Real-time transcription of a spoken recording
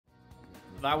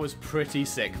That was pretty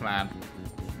sick, man.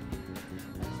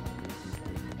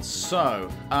 So,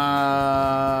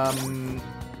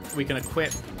 we can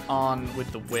equip on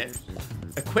with the whip.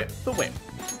 Equip the whip.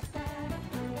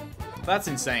 That's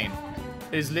insane.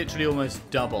 It is literally almost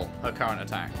double her current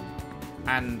attack.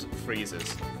 And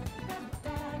freezes.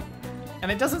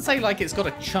 And it doesn't say like it's got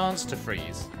a chance to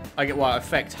freeze. Well,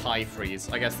 effect high freeze.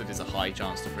 I guess that is a high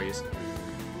chance to freeze.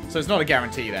 So it's not a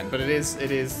guarantee then, but it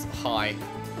is high.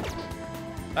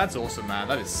 That's awesome, man.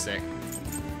 That is sick.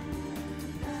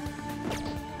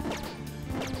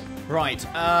 Right.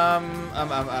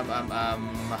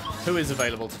 Who is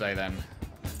available today then?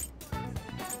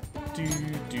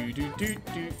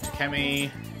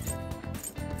 Takemi.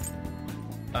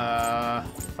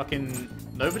 Fucking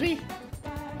nobody?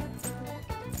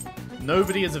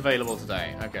 Nobody is available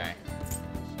today. Okay.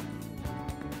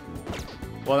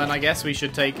 Well then I guess we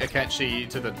should take Akechi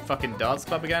to the fucking darts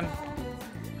club again.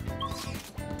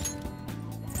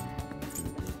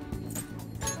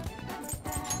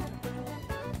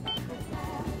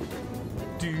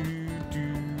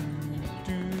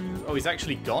 Oh, he's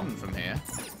actually gone from here.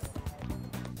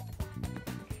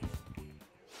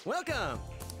 Welcome.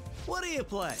 What do you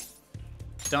play?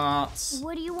 Darts.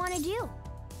 What do you want to do?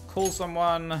 Call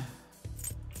someone.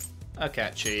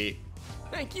 Akechi.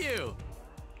 Thank you.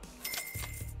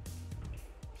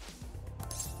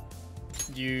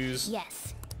 Use.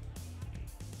 Yes.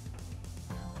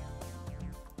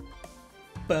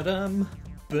 Ba-dum,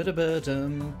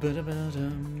 ba-da-ba-dum,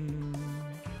 ba-da-ba-dum.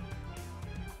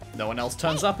 No one else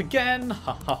turns up again.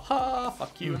 Ha ha ha.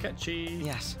 Fuck you, Akechi.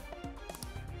 Yes.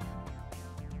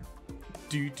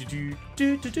 Do do do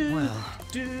do do do. Well.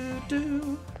 Do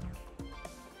do.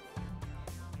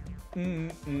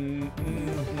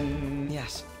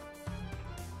 Yes.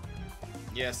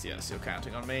 Yes, yes, you're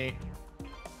counting on me.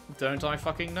 Don't I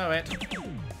fucking know it?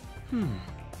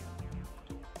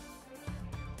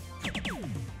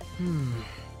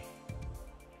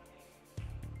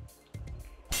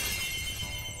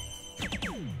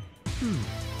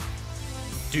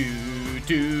 Do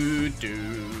do do.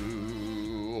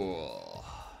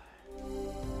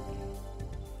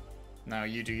 Now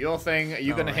you do your thing. Are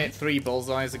you going to hit 3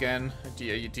 bullseyes again? Do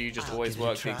you just always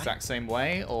work the exact same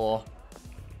way, or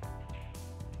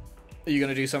are you going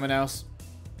to do something else?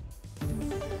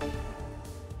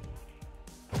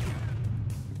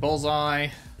 Bullseye,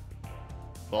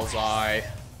 bullseye,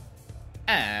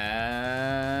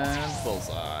 and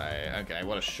bullseye. Okay,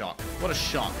 what a shock! What a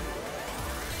shock!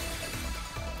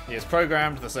 He is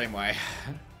programmed the same way.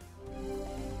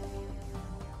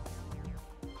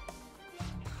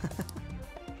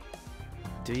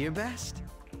 Do your best.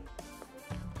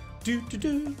 Do do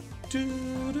do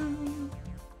do do.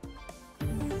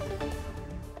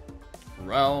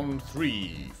 Round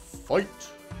 3,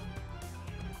 fight.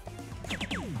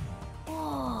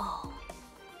 Oh.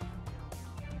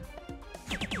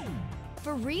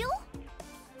 For real?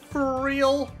 For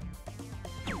real?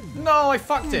 No, I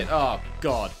fucked it. Oh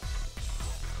god.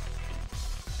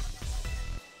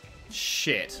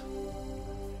 Shit.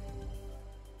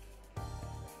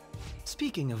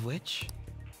 Speaking of which,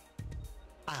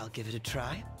 I'll give it a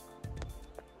try.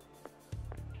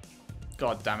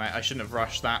 God damn it, I shouldn't have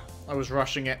rushed that. I was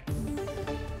rushing it.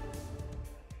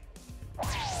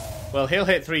 Well, he'll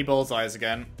hit 3 bullseyes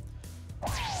again.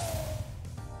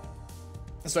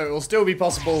 So it will still be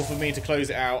possible for me to close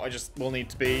it out. I just will need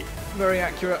to be very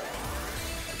accurate.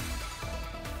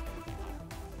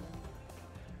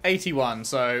 81,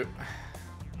 so...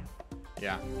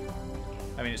 yeah.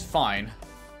 I mean, it's fine.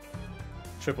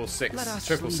 Triple 60,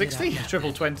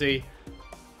 triple 20,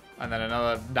 and then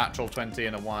another natural 20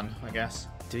 and a 1, I guess.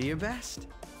 Do your best.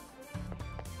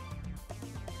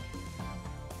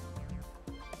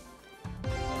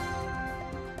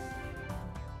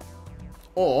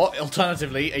 Or,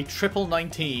 alternatively, a triple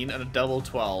 19 and a double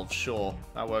 12. Sure,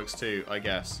 that works too, I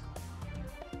guess.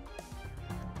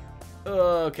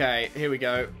 Okay, here we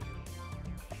go.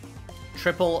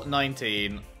 Triple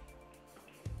 19.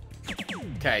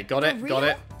 Okay, got it, got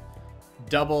it.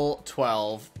 Double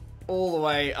 12. All the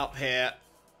way up here.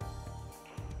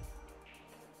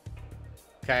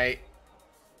 Okay.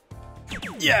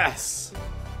 Yes!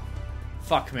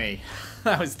 Fuck me.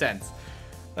 That was tense.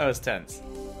 That was tense.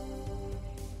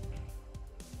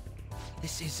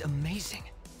 This is amazing.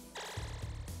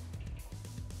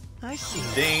 I see.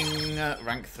 Ding!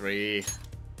 Rank 3.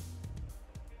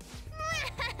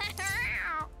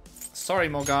 Sorry,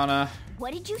 Morgana.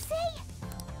 What did you say?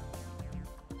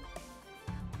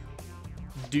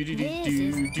 Do do do This do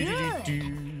is do do good.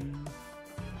 do.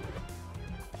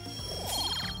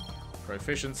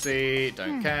 Proficiency,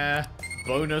 don't care.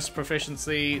 bonus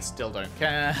proficiency. Still don't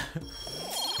care.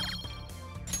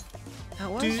 That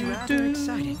was rather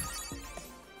exciting.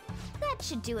 That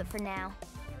should do it for now.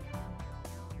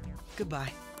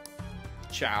 Goodbye.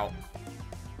 Ciao.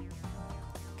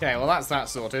 Okay, well that's that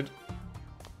sorted.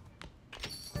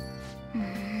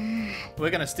 We're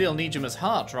gonna steal Nijima's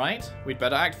heart, right? We'd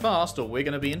better act fast or we're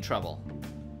gonna be in trouble.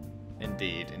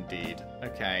 Indeed, indeed.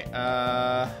 Okay,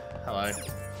 hello.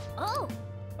 Oh!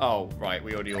 Oh, right,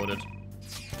 we already ordered.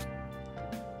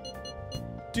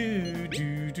 Do,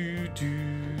 do, do,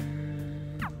 do.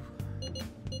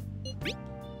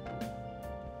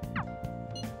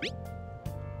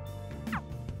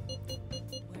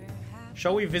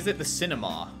 Shall we visit the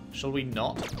cinema? Shall we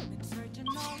not?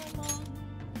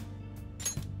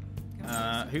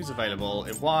 Who's available?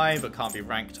 Iwai, but can't be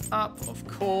ranked up, of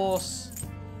course.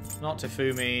 Not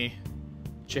Tifumi.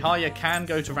 Chihaya can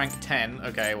go to rank 10.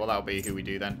 Okay, well that'll be who we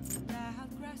do then.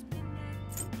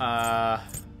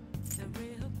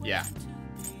 Yeah.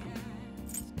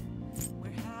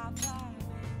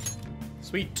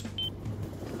 Sweet.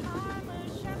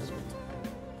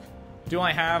 Do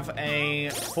I have a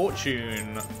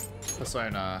fortune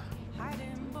persona?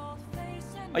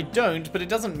 I don't, but it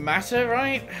doesn't matter,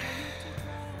 right?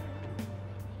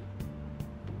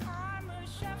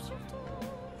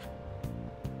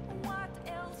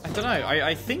 I don't know.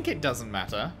 I think it doesn't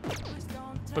matter.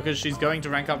 Because she's going to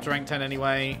rank up to rank 10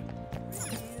 anyway.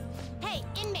 Hey,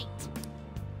 inmate!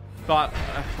 But,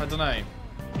 I don't know.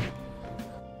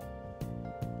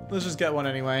 Let's just get one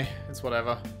anyway. It's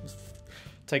whatever.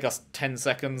 Take us 10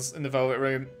 seconds in the Velvet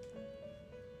Room.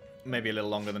 Maybe a little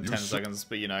longer than 10 seconds,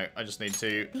 but you know, I just need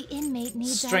to The inmate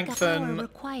needs strengthen.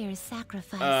 requires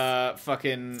sacrifice.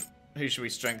 Fucking. Who should we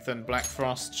strengthen? Black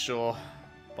Frost, sure.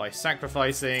 By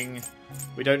sacrificing.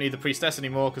 We don't need the priestess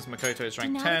anymore because Makoto is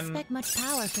rank 10. Expect much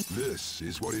power from This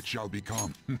is what it shall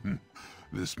become.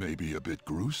 This may be a bit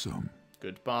gruesome.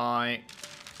 Goodbye.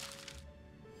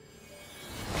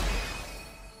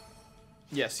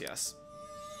 Yes, yes.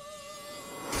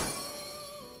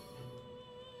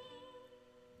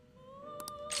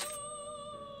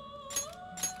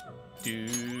 Do.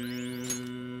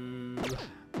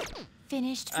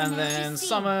 Finished. And then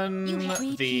summon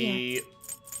the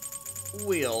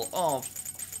Wheel of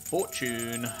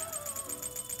Fortune.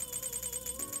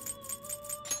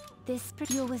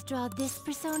 You'll withdraw this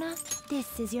persona.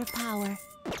 This is your power.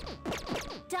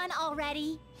 Done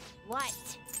already? What?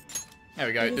 There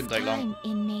we go, it didn't take long.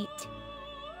 Inmate.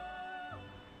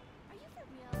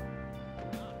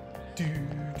 Do,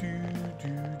 do, do,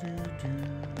 do, do.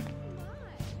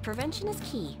 Prevention is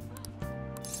key.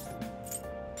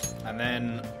 And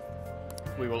then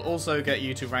we will also get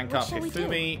you to rank up shall we do?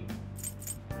 Hifumi.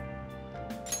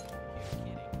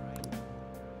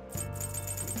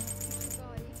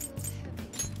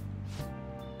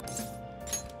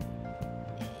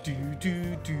 Do,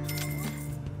 do, do.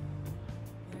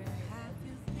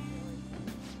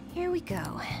 Here we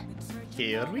go.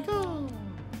 Here we go.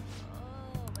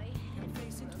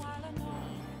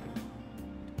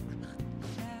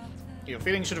 Your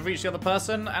feelings should have reached the other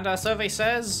person, and our survey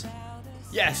says,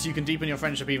 yes, you can deepen your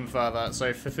friendship even further. So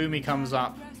if Hifumi comes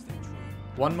up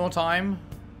one more time,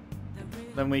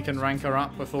 then we can rank her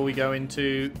up before we go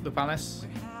into the palace.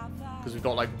 Because we've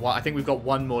got like, I think we've got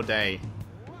one more day.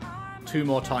 2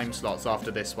 more time slots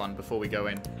after this one before we go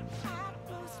in.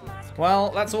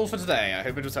 Well, that's all for today. I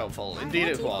hope it was helpful. Indeed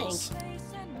it was.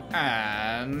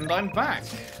 And I'm back.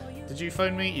 Did you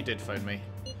phone me? You did phone me.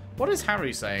 What is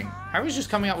Haru saying? Haru's just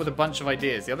coming up with a bunch of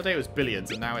ideas. The other day it was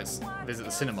billiards and now it's visit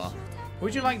the cinema.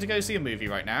 Would you like to go see a movie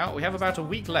right now? We have about a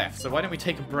week left, so why don't we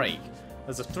take a break?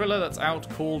 There's a thriller that's out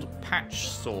called Patch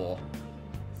Saw.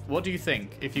 What do you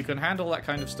think? If you can handle that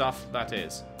kind of stuff, that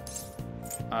is.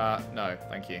 No,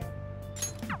 thank you.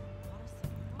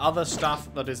 Other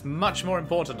stuff that is much more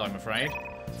important, I'm afraid.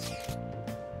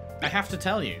 I have to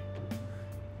tell you.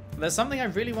 There's something I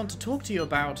really want to talk to you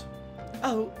about.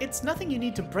 Oh, it's nothing you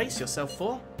need to brace yourself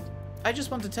for. I just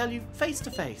want to tell you face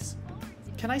to face.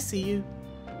 Can I see you?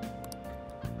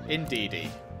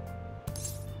 Indeedy.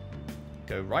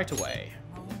 Go right away.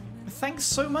 Thanks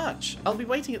so much. I'll be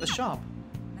waiting at the shop.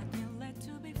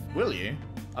 Will you?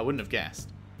 I wouldn't have guessed.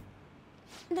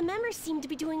 The members seem to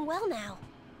be doing well now.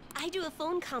 I do a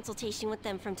phone consultation with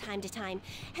them from time to time,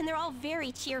 and they're all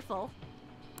very cheerful.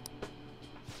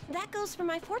 That goes for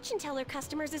my fortune teller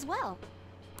customers as well.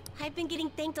 I've been getting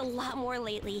thanked a lot more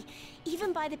lately,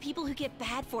 even by the people who get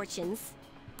bad fortunes.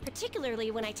 Particularly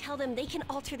when I tell them they can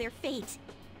alter their fate.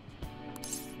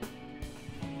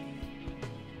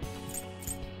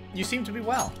 You seem to be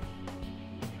well.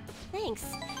 Thanks,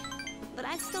 but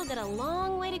I've still got a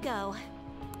long way to go.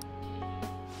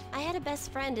 had a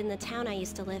best friend in the town I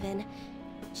used to live in.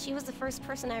 She was the first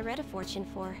person I read a fortune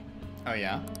for. Oh,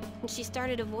 yeah? When she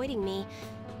started avoiding me,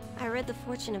 I read the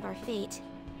fortune of our fate.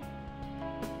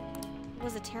 It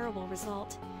was a terrible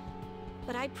result,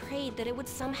 but I prayed that it would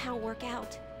somehow work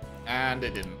out. And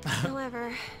it didn't.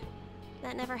 However,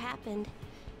 that never happened.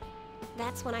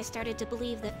 That's when I started to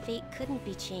believe that fate couldn't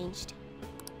be changed.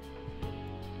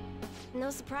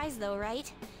 No surprise though,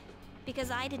 right?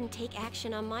 Because I didn't take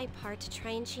action on my part to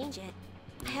try and change it.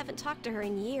 I haven't talked to her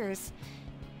in years.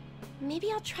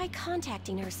 Maybe I'll try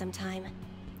contacting her sometime.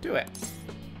 Do it.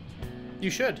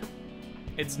 You should.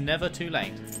 It's never too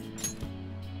late.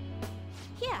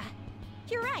 Yeah,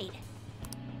 you're right.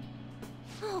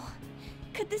 Oh,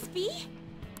 could this be?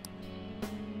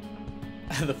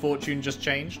 The fortune just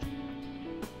changed.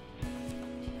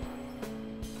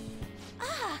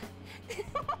 Ah!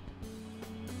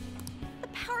 The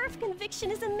power of conviction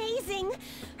is amazing.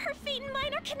 Her fate and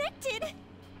mine are connected.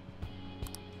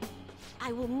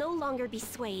 I will no longer be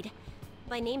swayed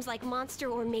by names like monster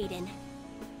or maiden.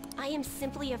 I am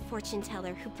simply a fortune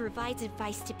teller who provides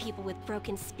advice to people with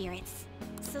broken spirits,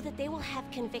 so that they will have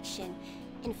conviction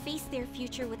and face their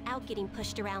future without getting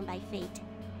pushed around by fate.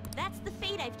 That's the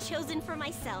fate I've chosen for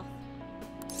myself.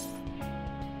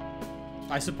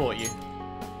 I support you.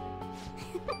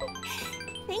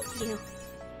 Thank you.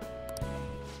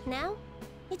 Now,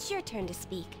 it's your turn to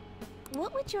speak.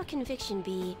 What would your conviction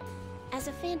be as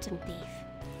a phantom thief?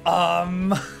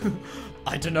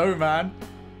 I don't know, man.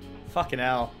 Fucking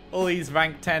hell. All these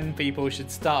rank 10 people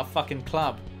should start a fucking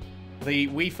club. The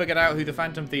We Figured Out Who the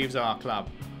Phantom Thieves Are club.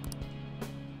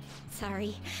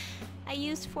 Sorry. I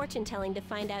used fortune telling to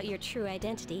find out your true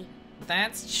identity.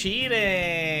 That's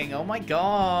cheating! Oh my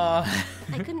god.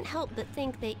 I couldn't help but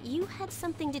think that you had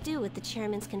something to do with the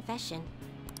chairman's confession.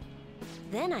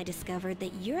 Then I discovered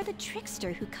that you're the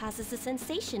trickster who causes a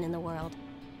sensation in the world.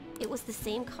 It was the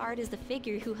same card as the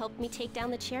figure who helped me take down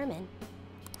the chairman.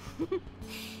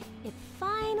 It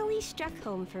finally struck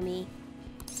home for me.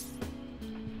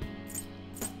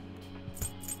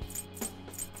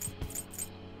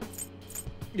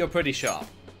 You're pretty sharp.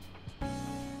 I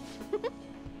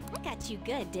got you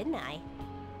good, didn't I?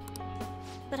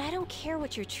 But I don't care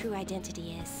what your true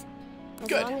identity is. As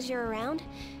Good. long as you're around,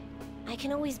 I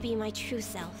can always be my true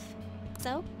self.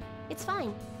 So, it's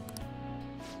fine.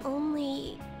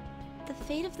 Only, the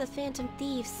fate of the Phantom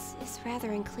Thieves is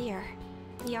rather unclear.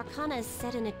 The Arcana is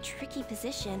set in a tricky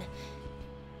position.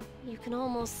 You can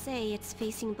almost say it's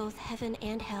facing both heaven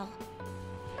and hell.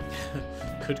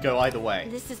 Could go either way.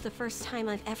 This is the first time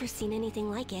I've ever seen anything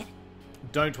like it.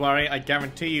 Don't worry, I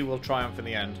guarantee you will triumph in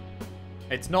the end.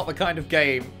 It's not the kind of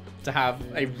game to have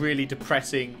a really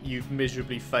depressing, you've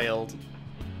miserably failed,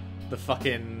 the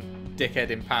fucking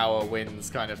dickhead in power wins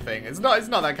kind of thing. It's not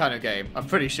that kind of game, I'm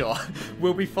pretty sure.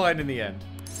 We'll be fine in the end.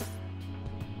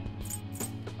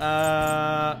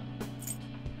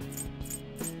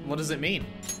 What does it mean?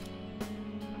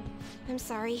 I'm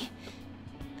sorry.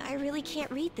 I really can't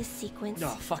read this sequence.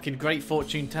 Oh, fucking great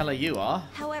fortune teller you are.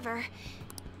 However,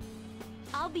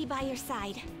 I'll be by your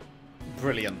side.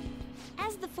 Brilliant.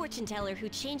 As the fortune teller who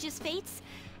changes fates,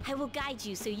 I will guide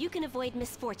you so you can avoid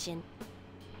misfortune.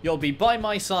 You'll be by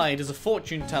my side as a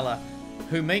fortune teller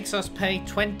who makes us pay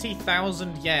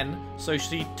 20,000 yen so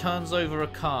she turns over a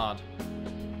card.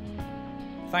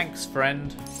 Thanks,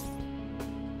 friend.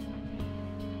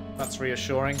 That's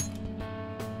reassuring.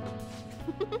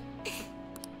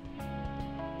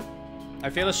 I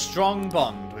feel a strong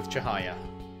bond with Chihaya.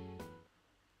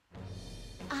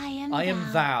 I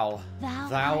am thou. Thou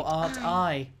Thou art art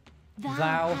I. I.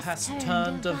 Thou hast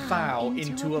turned a vow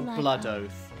into a blood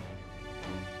oath.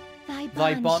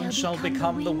 Thy bond shall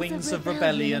become the wings of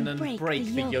rebellion and break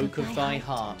the yoke of thy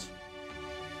heart.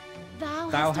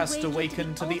 Thou hast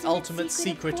awakened to the ultimate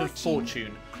secret of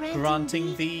fortune,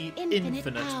 granting thee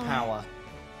infinite power.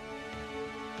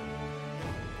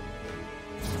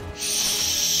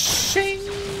 Shing!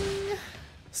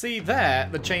 See there,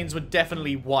 the chains were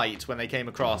definitely white when they came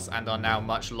across and are now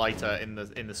much lighter in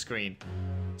the screen.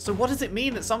 So what does it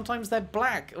mean that sometimes they're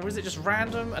black? Or is it just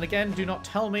random? And again, do not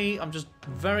tell me. I'm just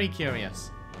very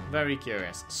curious. Very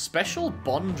curious. Special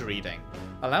bond reading.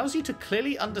 Allows you to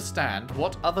clearly understand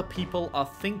what other people are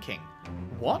thinking.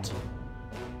 What?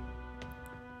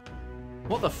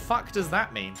 What the fuck does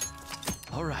that mean?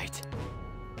 All right.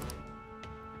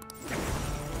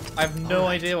 I have no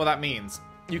idea what that means.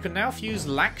 You can now fuse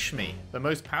Lakshmi, the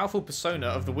most powerful persona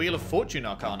of the Wheel of Fortune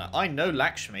Arcana. I know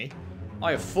Lakshmi.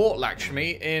 I have fought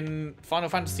Lakshmi in Final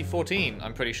Fantasy XIV,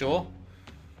 I'm pretty sure.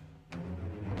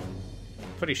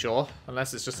 Pretty sure,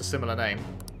 unless it's just a similar name.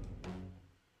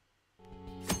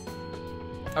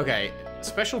 Okay,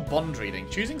 special bond reading.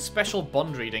 Choosing special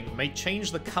bond reading may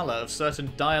change the color of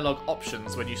certain dialogue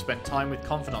options when you spend time with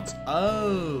confidants.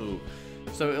 Oh,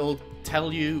 so it'll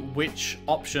tell you which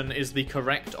option is the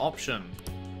correct option.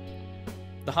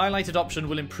 The highlighted option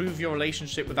will improve your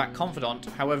relationship with that confidant.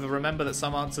 However, remember that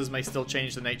some answers may still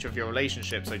change the nature of your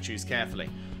relationship, so choose carefully.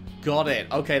 Got it.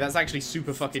 Okay, that's actually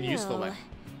super fucking useful then.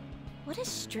 What a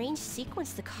strange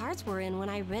sequence the cards were in when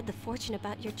I read the fortune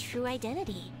about your true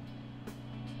identity.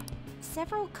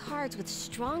 Several cards with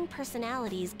strong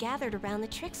personalities gathered around the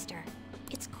trickster.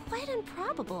 It's quite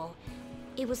improbable.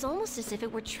 It was almost as if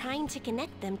it were trying to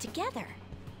connect them together.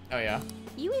 Oh yeah?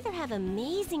 You either have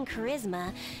amazing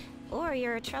charisma, or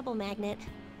you're a trouble magnet.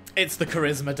 It's the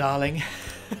charisma, darling.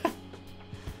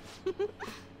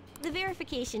 The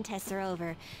verification tests are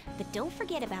over, but don't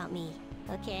forget about me,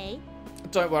 okay?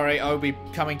 Don't worry, I'll be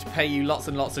coming to pay you lots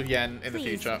and lots of yen in the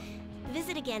future.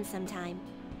 Visit again sometime.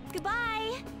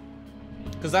 Goodbye!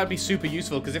 Because that would be super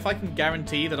useful, because if I can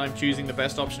guarantee that I'm choosing the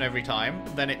best option every time,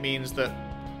 then it means that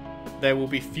there will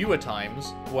be fewer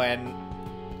times when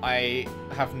I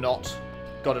have not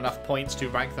got enough points to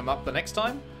rank them up the next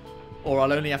time. Or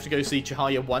I'll only have to go see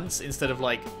Chihaya once instead of,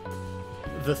 like,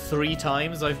 the 3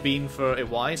 times I've been for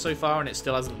Iwai so far and it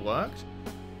still hasn't worked.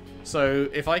 So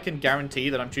if I can guarantee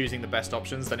that I'm choosing the best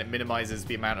options, then it minimizes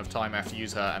the amount of time I have to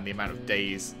use her and the amount of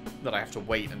days that I have to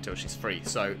wait until she's free.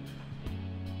 So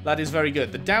that is very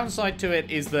good. The downside to it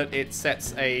is that it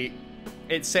sets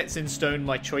in stone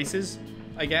my choices,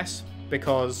 I guess,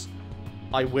 because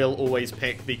I will always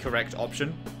pick the correct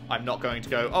option. I'm not going to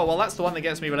go, oh, well, that's the one that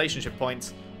gets me relationship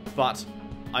points, but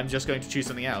I'm just going to choose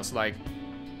something else. Like,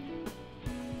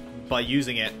 by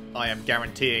using it, I am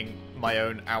guaranteeing my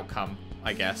own outcome,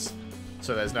 I guess.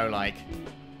 So there's no, like,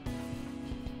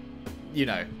 you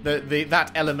know,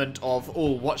 that element of,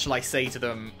 oh, what shall I say to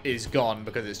them is gone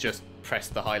because it's just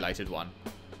pressed the highlighted one.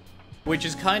 Which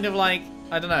is kind of like,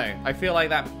 I don't know, I feel like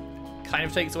that kind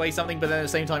of takes away something, but then at the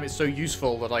same time it's so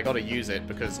useful that I gotta use it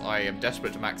because I am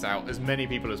desperate to max out as many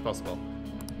people as possible.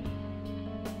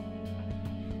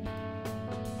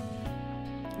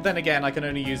 Then again, I can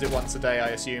only use it once a day, I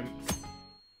assume.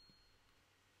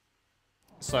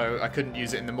 So I couldn't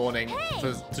use it in the morning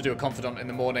to do a confidant in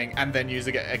the morning, and then use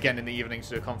it again in the evening to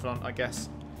do a confidant, I guess.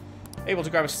 Able to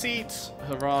grab a seat.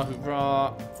 Hurrah,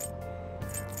 hurrah.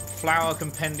 Flower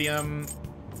compendium.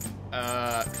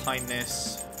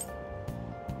 Kindness.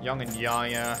 Young and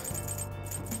Yaya.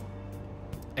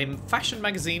 A fashion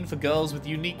magazine for girls with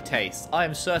unique tastes. I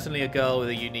am certainly a girl with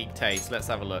a unique taste. Let's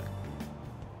have a look.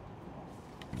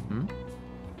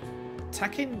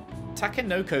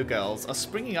 Takenoko girls are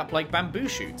springing up like bamboo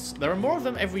shoots. There are more of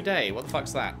them every day. What the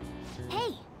fuck's that?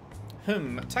 Hey!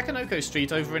 Takenoko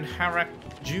Street over in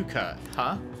Harajuku,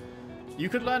 huh? You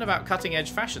could learn about cutting-edge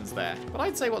fashions there, but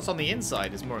I'd say what's on the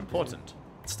inside is more important.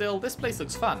 Still, this place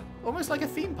looks fun, almost like a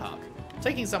theme park.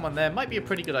 Taking someone there might be a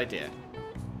pretty good idea.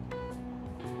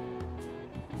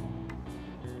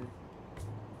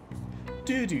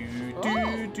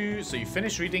 So you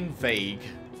finish reading Vague.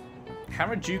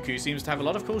 Harajuku seems to have a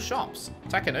lot of cool shops.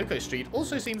 Takenoko Street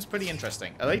also seems pretty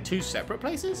interesting. Are they 2 separate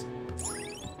places?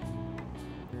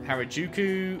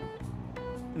 Harajuku...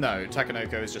 No,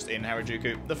 Takenoko is just in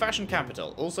Harajuku. The fashion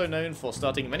capital, also known for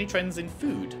starting many trends in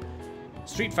food.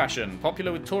 Street fashion,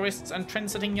 popular with tourists and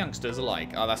trend-setting youngsters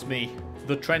alike. Ah, that's me.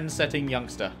 The trend-setting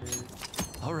youngster.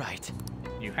 Alright.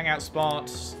 New hangout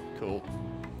spots. Cool.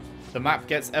 The map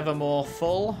gets ever more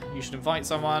full. You should invite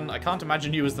someone. I can't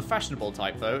imagine you as the fashionable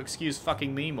type, though. Excuse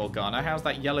fucking me, Morgana. How's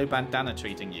that yellow bandana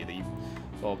treating you?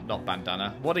 Well, not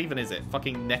bandana. What even is it?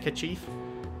 Fucking neckerchief?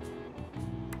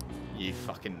 You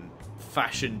fucking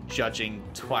fashion-judging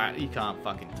twat. You can't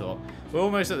fucking talk. We're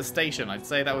almost at the station. I'd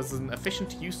say that was an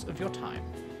efficient use of your time.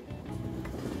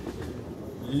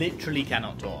 Literally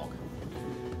cannot talk.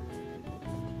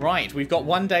 Right, we've got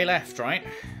 1 day left, right?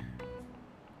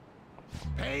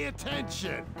 Pay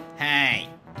attention! Hey,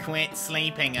 quit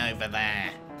sleeping over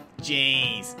there.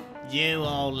 Jeez, you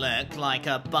all look like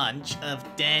a bunch of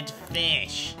dead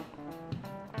fish.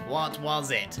 What was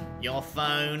it? Your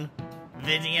phone?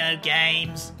 Video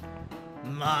games?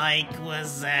 Mike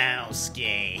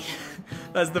Wazowski.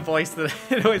 That's the voice that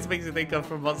it always makes me think of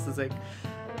from Monsters Inc.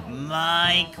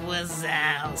 Mike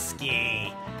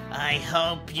Wazowski. I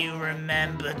hope you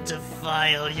remembered to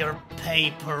file your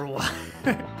paperwork.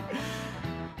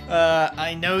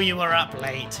 I know you were up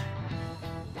late.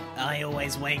 I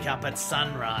always wake up at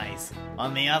sunrise.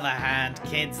 On the other hand,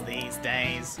 kids these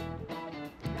days.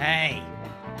 Hey,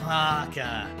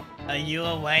 Parker, are you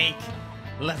awake?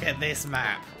 Look at this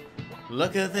map.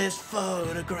 Look at this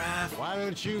photograph. Why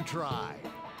don't you try?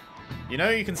 You know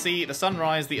you can see the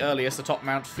sunrise the earliest atop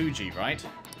Mount Fuji, right?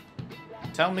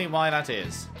 Tell me why that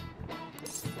is.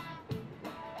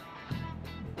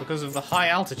 Because of the high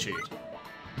altitude.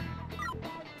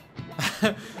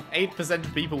 8%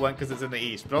 of people went because it's in the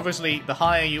east. But obviously, the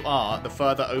higher you are, the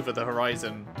further over the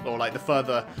horizon, or like the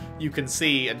further you can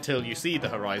see until you see the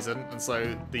horizon, and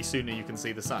so the sooner you can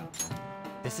see the sun.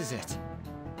 This is it.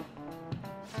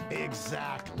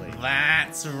 Exactly.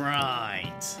 That's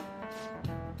right.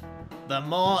 The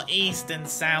more east and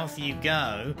south you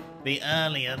go, the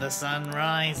earlier the sun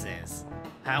rises.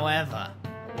 However,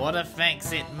 what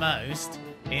affects it most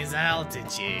is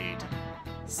altitude.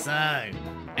 So,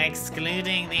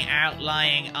 excluding the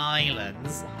outlying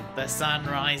islands, the sun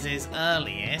rises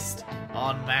earliest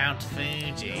on Mount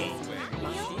Fuji.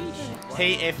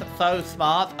 He is so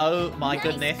smart. Oh my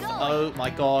goodness. Oh my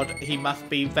god. He must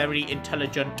be very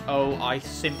intelligent. Oh, I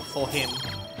simp for him.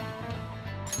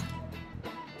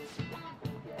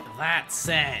 That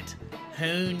said,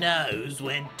 who knows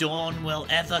when dawn will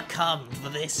ever come for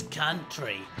this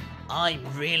country? I'm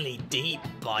really deep,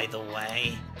 by the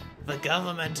way. The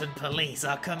government and police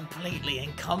are completely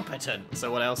incompetent.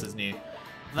 So what else is new?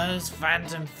 Those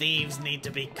phantom thieves need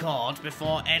to be caught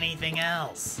before anything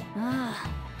else.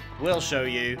 We'll show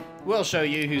you. We'll show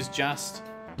you who's just.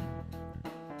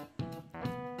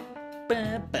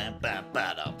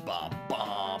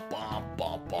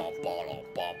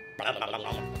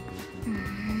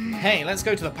 Hey, let's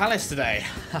go to the palace today.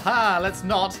 Haha, let's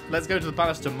not. Let's go to the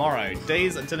palace tomorrow.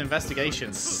 Days until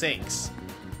investigation 6.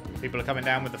 People are coming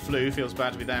down with the flu. Feels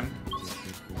bad to be them.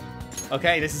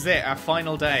 Okay, this is it. Our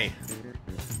final day.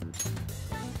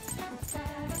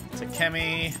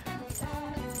 Takemi.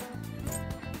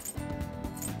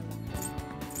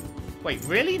 Wait,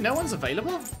 really? No one's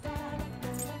available?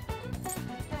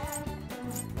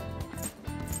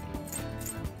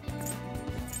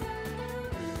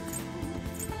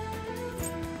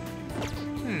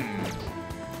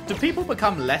 Do people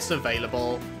become less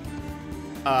available,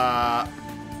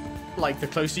 like the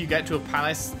closer you get to a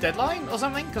palace deadline or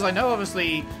something? Because I know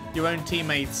obviously your own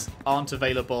teammates aren't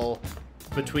available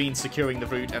between securing the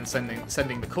route and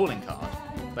sending the calling card.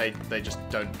 They just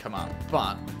don't come up.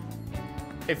 But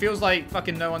it feels like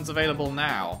fucking no one's available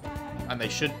now, and they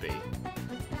should be.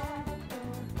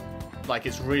 Like,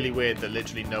 it's really weird that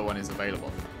literally no one is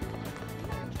available.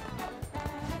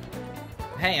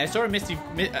 Hey, I saw a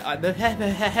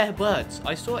words.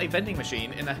 I saw a vending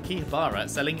machine in Akihabara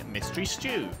selling mystery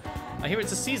stew. I hear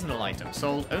it's a seasonal item,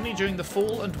 sold only during the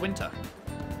fall and winter.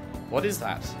 What is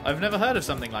that? I've never heard of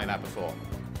something like that before.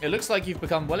 It looks like you've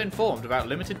become well informed about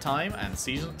limited time and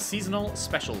seasonal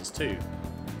specials too.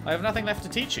 I have nothing left to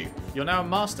teach you. You're now a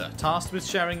master, tasked with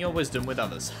sharing your wisdom with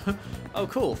others. Oh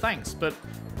cool, thanks, but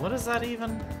what is that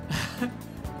even?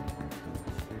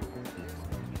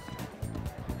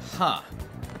 Huh.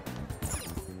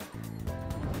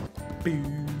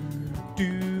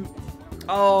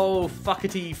 Oh,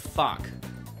 fuckity fuck.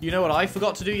 You know what I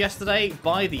forgot to do yesterday?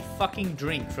 Buy the fucking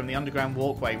drink from the underground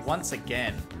walkway once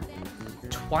again.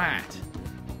 Twat.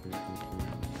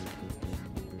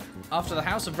 After the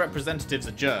House of Representatives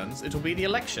adjourns, it will be the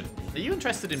election. Are you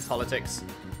interested in politics?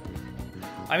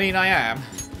 I mean, I am.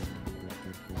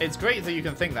 It's great that you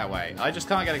can think that way. I just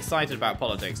can't get excited about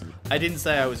politics. I didn't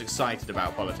say I was excited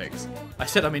about politics. I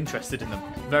said I'm interested in them.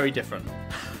 Very different.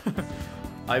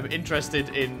 I'm interested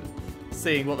in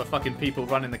seeing what the fucking people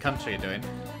running the country are doing.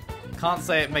 Can't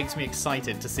say it makes me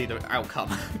excited to see the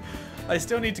outcome. I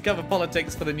still need to cover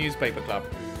politics for the newspaper club.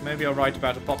 Maybe I'll write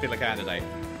about a popular candidate.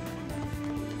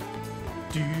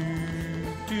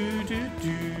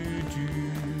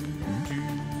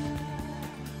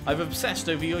 I've obsessed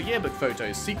over your yearbook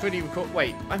photos. Secretly record.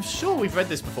 Wait, I'm sure we've read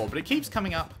this before, but it keeps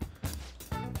coming up.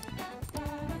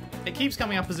 It keeps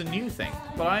coming up as a new thing,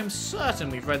 but I'm certain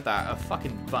we've read that a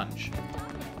fucking bunch.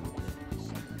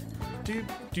 I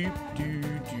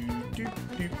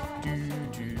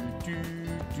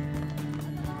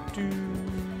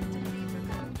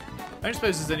don't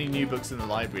suppose there's any new books in the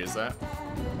library, is there?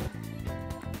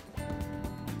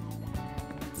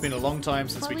 It's been a long time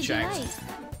since we checked.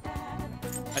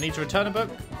 I need to return a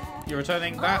book. You're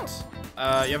returning that? You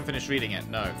haven't finished reading it.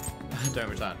 No. Don't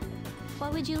return.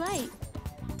 What would you like?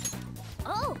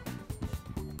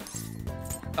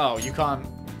 Oh, you can't...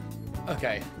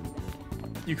 Okay.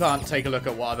 You can't take a look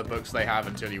at what other books they have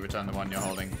until you return the one you're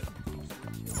holding.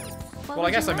 Well,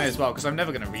 I guess I may as well, because I'm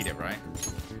never going to read it, right?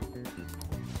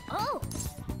 Oh!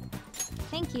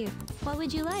 Thank you. What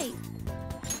would you like?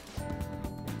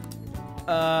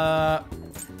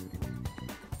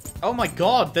 Oh my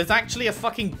god, there's actually a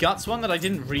fucking Guts one that I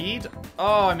didn't read.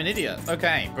 Oh, I'm an idiot.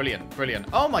 Okay, brilliant, brilliant.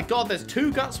 Oh my god, there's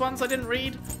 2 guts ones I didn't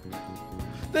read.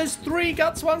 There's 3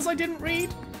 guts ones I didn't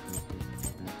read.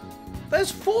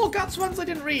 There's 4 guts ones I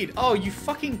didn't read. Oh, you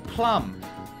fucking plum.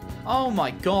 Oh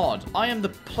my god. I am the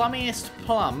plummiest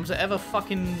plum to ever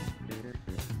fucking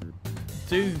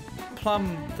do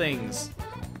plum things.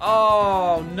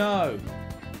 Oh, no.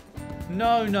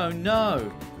 No, no,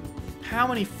 no. How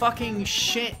many fucking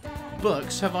shit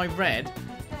books have I read?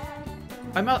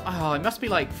 It must be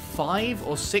like 5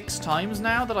 or 6 times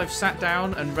now that I've sat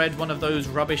down and read one of those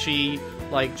rubbishy,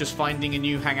 like, just finding a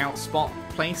new hangout spot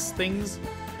place things.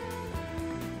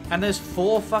 And there's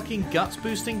 4 fucking guts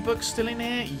boosting books still in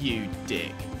here? You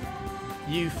dick.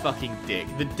 You fucking dick.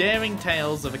 The Daring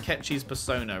Tales of Akechi's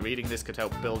Persona. Reading this could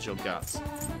help build your guts.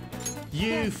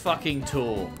 You fucking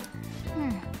tool.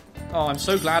 Oh, I'm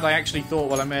so glad I actually thought,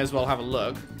 well, I may as well have a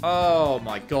look. Oh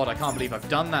my god, I can't believe I've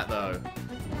done that though.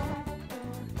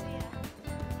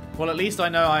 Well, at least I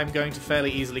know I'm going to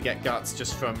fairly easily get guts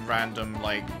just from random,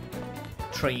 like,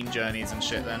 train journeys and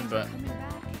shit then, but...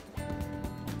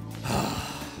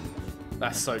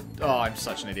 That's so... Oh, I'm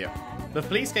such an idiot. The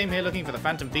police came here looking for the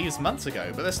Phantom Thieves months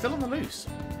ago, but they're still on the loose.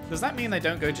 Does that mean they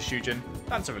don't go to Shujin?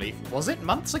 That's a relief. Was it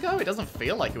months ago? It doesn't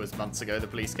feel like it was months ago the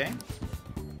police came.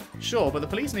 Sure, but the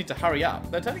police need to hurry up.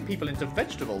 They're turning people into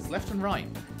vegetables left and right.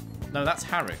 No, that's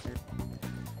Haru.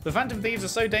 The Phantom Thieves are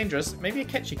so dangerous, maybe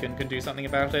Akechi-kun can do something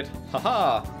about it.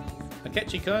 Haha!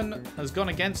 Akechi-kun has gone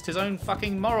against his own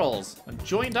fucking morals and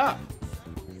joined up.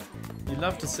 You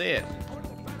love to see it.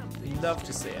 You love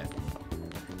to see it.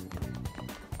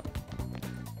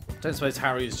 Don't suppose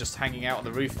Haru's just hanging out on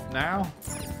the roof now?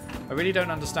 I really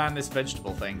don't understand this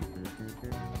vegetable thing.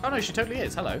 Oh no, she totally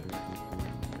is. Hello.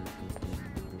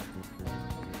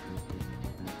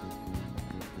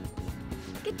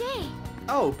 Good day.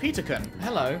 Oh, Peter-kun.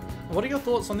 Hello. What are your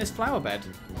thoughts on this flower bed?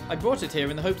 I brought it here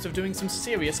in the hopes of doing some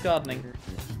serious gardening.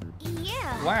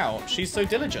 Yeah. Wow, she's so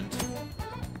diligent.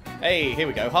 Hey, here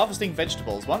we go. Harvesting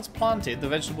vegetables. Once planted, the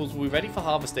vegetables will be ready for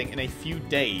harvesting in a few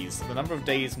days. The number of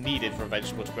days needed for a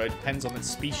vegetable to grow depends on its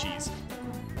species.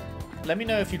 Let me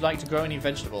know if you'd like to grow any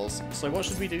vegetables. So what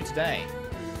should we do today?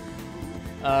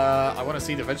 I want to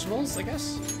see the vegetables, I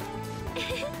guess?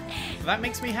 That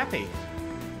makes me happy.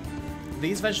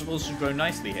 These vegetables should grow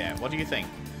nicely here. What do you think?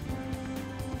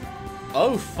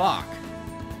 Oh, fuck.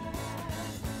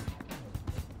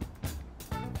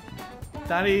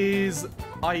 That is...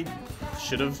 I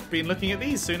should have been looking at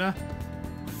these sooner.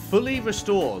 Fully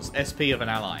restores SP of an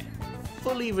ally.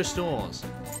 Fully restores.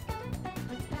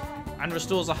 And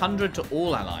restores 100 to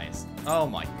all allies. Oh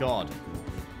my god.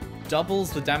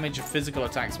 Doubles the damage of physical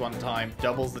attacks one time.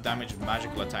 Doubles the damage of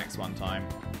magical attacks one time.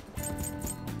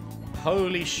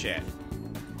 Holy shit.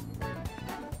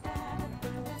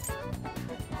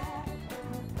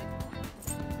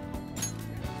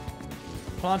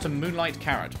 Plant a moonlight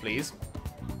carrot, please.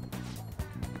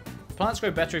 Plants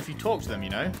grow better if you talk to them, you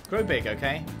know. Grow big,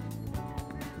 okay?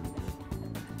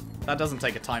 That doesn't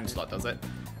take a time slot, does it?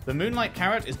 The moonlight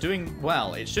carrot is doing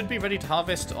well. It should be ready to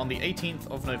harvest on the 18th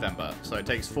of November. So it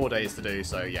takes 4 days to do,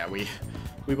 so yeah, we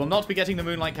will not be getting the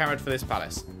moonlight carrot for this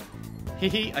palace.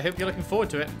 Hehe, I hope you're looking forward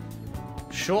to it.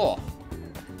 Sure.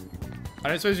 I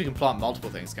don't suppose we can plant multiple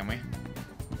things, can we?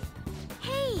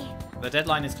 Hey. The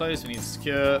deadline is closed. We need to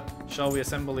secure. Shall we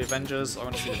assemble the Avengers? I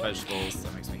want to see the vegetables.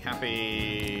 That makes me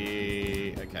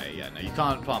happy. Okay, yeah, no, you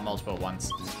can't plant multiple at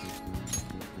once.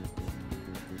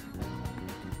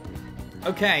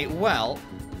 Okay, well...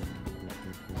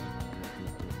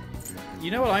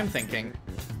 You know what I'm thinking?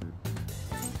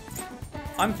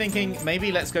 I'm thinking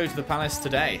maybe let's go to the palace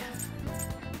today.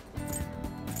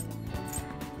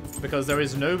 Because there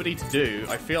is nobody to do.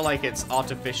 I feel like it's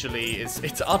artificially...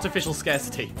 It's artificial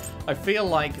scarcity. I feel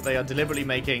like they are deliberately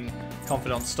making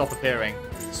confidants stop appearing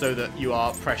so that you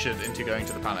are pressured into going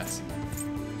to the palace.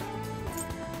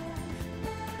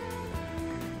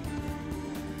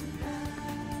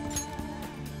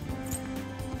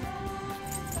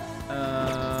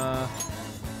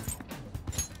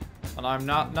 And I'm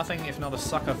nothing if not a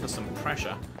sucker for some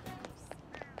pressure.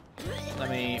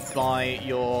 Let me buy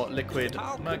your liquid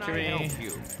mercury.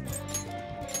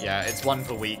 Yeah, it's 1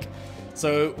 per week.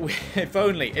 So if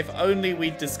only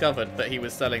we'd discovered that he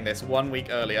was selling this 1 week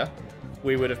earlier,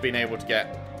 we would have been able to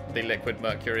get the liquid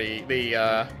mercury,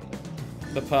 the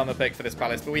perma pick for this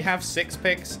palace. But we have 6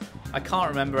 picks. I can't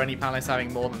remember any palace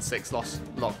having more than 6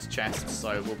 locked chests,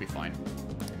 so we'll be fine.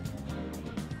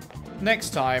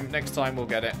 Next time we'll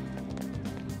get it.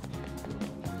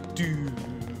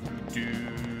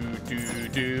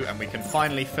 And we can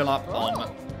finally fill up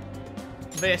on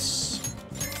this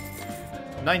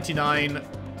 99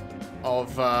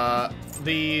 of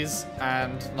these,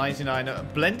 and 99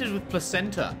 blended with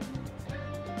placenta.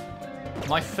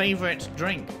 My favorite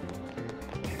drink.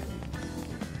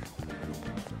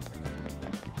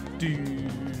 Do,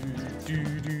 do,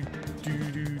 do,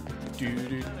 do, do,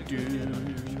 do,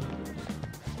 do.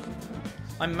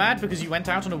 I'm mad because you went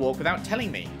out on a walk without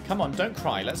telling me. Come on, don't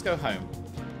cry. Let's go home.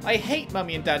 I hate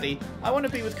Mummy and Daddy. I want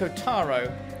to be with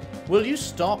Kotaro. Will you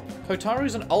stop?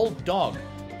 Kotaro's an old dog.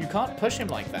 You can't push him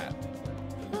like that.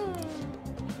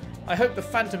 I hope the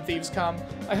Phantom Thieves come.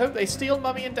 I hope they steal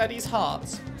Mummy and Daddy's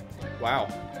hearts. Wow.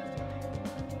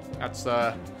 That's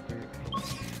a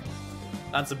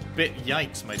bit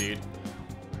yikes, my dude.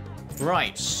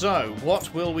 Right, so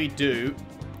what will we do?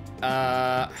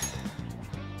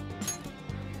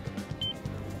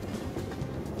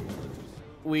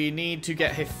 We need to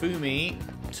get Hifumi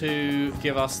to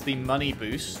give us the money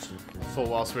boost for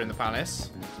whilst we're in the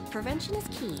palace. Prevention is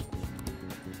key.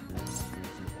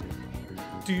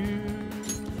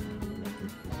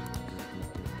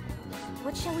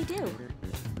 What shall we do?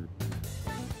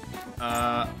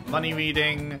 Money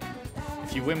reading.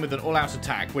 If you win with an all-out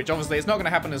attack, which obviously it's not going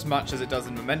to happen as much as it does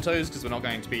in Mementos, because we're not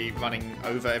going to be running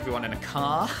over everyone in a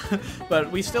car, but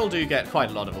we still do get quite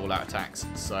a lot of all-out attacks,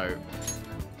 so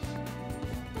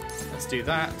let's do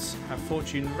that. Have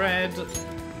Fortune Red.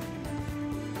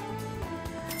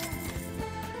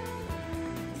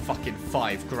 Fucking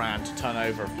 $5 to turn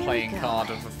over a playing card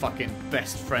of a fucking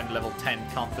best friend level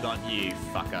 10 confidant. You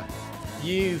fucker.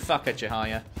 You fucker,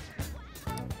 Chihaya.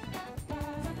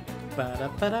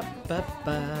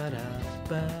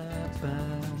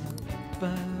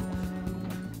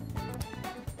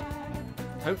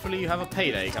 Hopefully you have a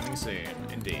payday coming soon,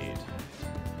 indeed.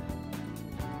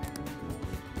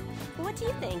 What do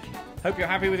you think? Hope you're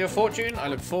happy with your fortune. I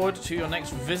look forward to your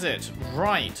next visit.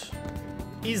 Right.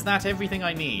 Is that everything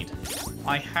I need?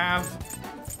 I have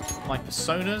my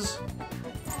personas.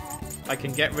 I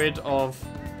can get rid of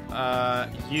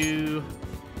you.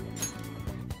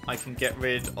 I can get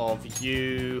rid of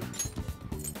you.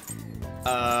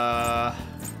 I'm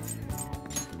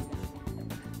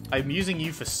using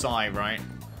you for Psy, right?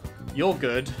 You're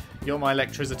good. You're my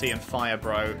electricity and fire,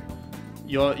 bro.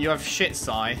 You have shit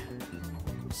Psy.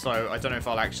 So I don't know if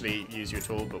I'll actually use you at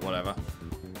all, but whatever.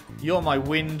 You're my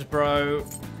wind, bro.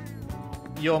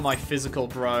 You're my physical,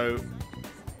 bro.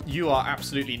 You are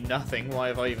absolutely nothing. Why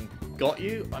have I even got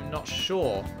you? I'm not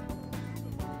sure.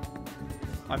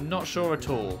 I'm not sure at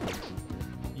all.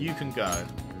 You can go.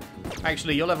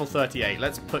 Actually, you're level 38.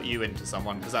 Let's put you into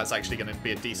someone, because that's actually going to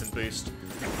be a decent boost.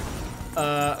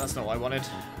 That's not what I wanted.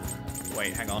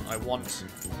 Wait, hang on.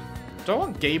 Do I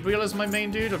want Gabriel as my main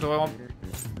dude, or do I want...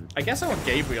 I guess I want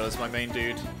Gabriel as my main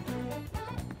dude.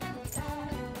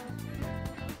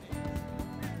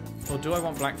 Or do I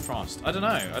want Black Frost? I don't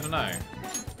know.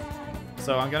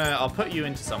 So I'll put you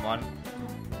into someone.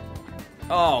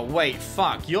 Oh, wait,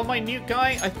 fuck. You're my nuke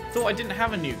guy? I thought I didn't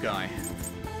have a nuke guy.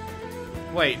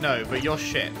 Wait, no, but you're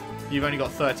shit. You've only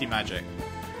got 30 magic.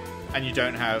 And you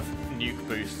don't have nuke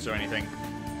boosts or anything.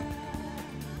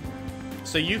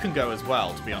 So you can go as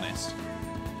well, to be honest.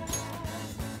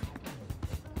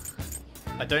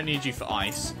 I don't need you for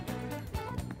ice.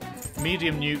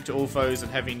 Medium nuke to all foes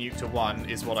and heavy nuke to 1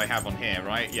 is what I have on here,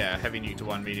 right? Yeah, heavy nuke to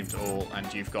 1, medium to all,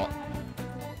 and you've got,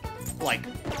 like,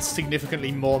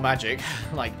 significantly more magic.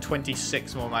 Like,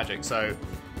 26 more magic, so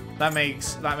that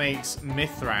makes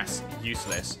Mithras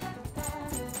useless.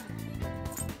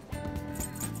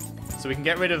 So we can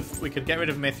get rid of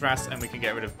Mithras and we can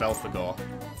get rid of Belphegor.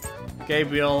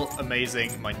 Gabriel,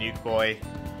 amazing, my nuke boy.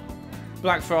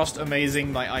 Black Frost,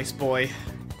 amazing, my ice boy.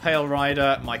 Pale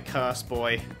Rider, my curse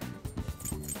boy.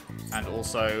 And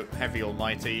also Heavy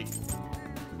Almighty.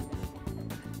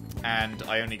 And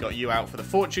I only got you out for the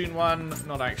Fortune one,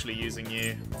 not actually using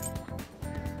you.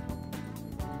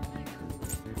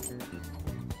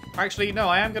 Actually, no,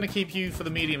 I am going to keep you for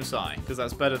the medium Psy, because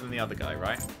that's better than the other guy,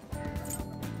 right?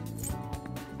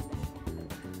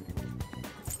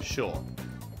 Sure.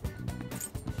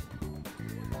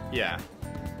 Yeah.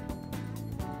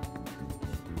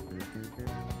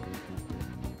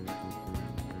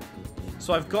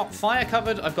 So I've got fire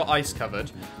covered, I've got ice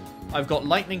covered, I've got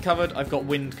lightning covered, I've got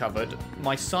wind covered,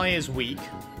 my Psy is weak,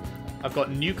 I've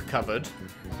got nuke covered,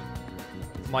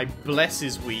 my bless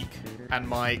is weak, and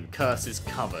my curse is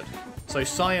covered. So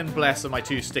Psy and bless are my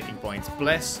two sticking points.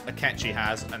 Bless Akechi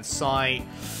has, and Psy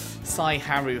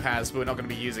Haru has, but we're not going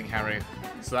to be using Haru.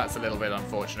 So that's a little bit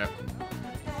unfortunate.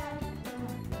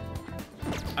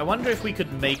 I wonder if we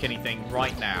could make anything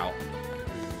right now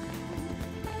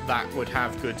that would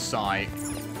have good Psy.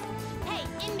 Hey,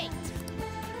 inmate!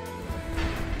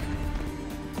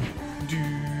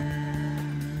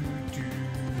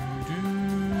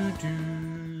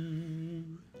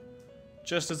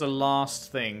 just as a last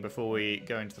thing before we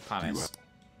go into the palace.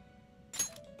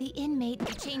 The inmate.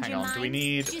 You change Hang your on, mind. do we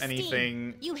need Justine,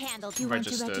 anything you handled. You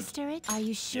registered? want to register it? Are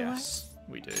you sure? Yes,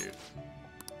 we do.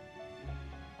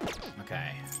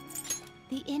 Okay.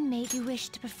 The inmate you wish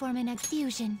to perform an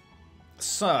fusion.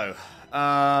 So,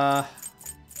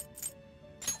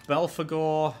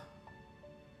 Belphegor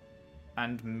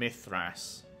and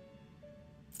Mithras.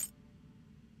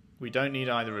 We don't need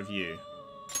either of you.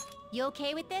 You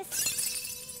okay with this?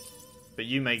 But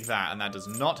you make that, and that does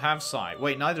not have Psy.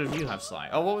 Wait, neither of you have Psy.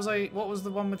 Oh, what was the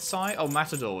one with Psy? Oh,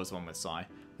 Matador was the one with Psy.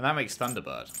 And that makes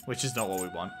Thunderbird, which is not what we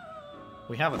want.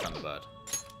 We have a Thunderbird.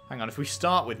 Hang on, if we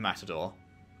start with Matador,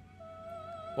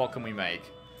 what can we make?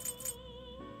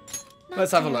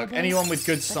 Let's have a look. Anyone with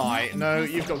good Psy? No,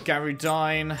 you've got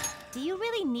Garudine. Do you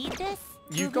really need this?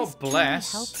 You've Will got this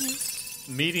Bless. truly help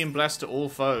you? Medium Bless to all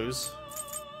foes.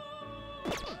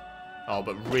 Oh,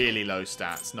 but really low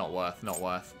stats. Not worth, not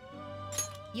worth.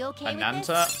 You okay with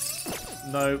Ananta? this?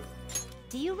 Nope.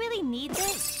 Do you really need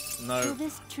this? Will No.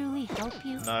 this truly help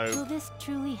you? No. Will this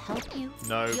truly help you?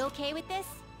 No. You okay with this?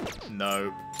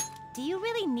 Nope. Do you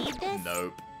really need this?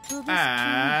 Nope. Will this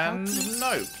And truly help you?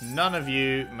 nope. None of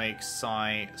you make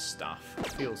Psy stuff.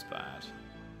 Feels bad.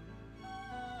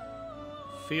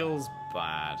 Feels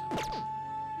bad.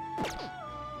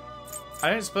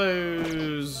 I don't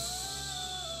suppose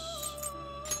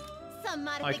Some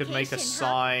I could make a modification, huh?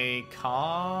 Psy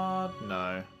card?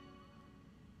 No.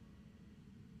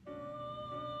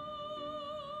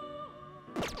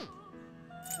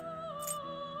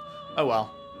 Oh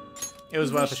well. It was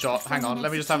You worth a wish to shot. Hang perform on, an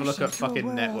let me just have a look at execution to a fucking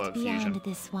world network beyond fusion.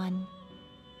 This one.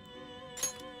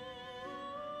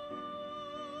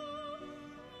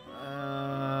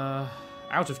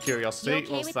 Out of curiosity, You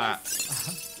okay what's with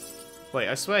that? Wait,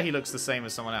 I swear he looks the same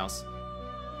as someone else.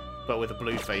 But with a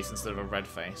blue face instead of a red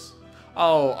face.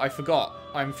 Oh, I forgot.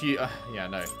 Yeah,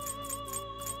 no.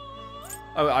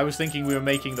 Oh, I was thinking we were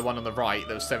making the one on the right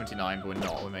that was 79, but we're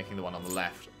not. We're making the one on the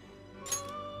left.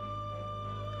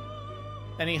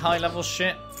 Any high-level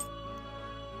shit?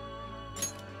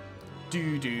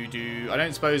 Do. I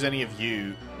don't suppose any of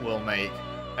you will make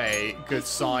a good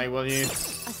Psy, will you? A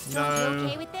strong, No. You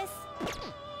okay with this?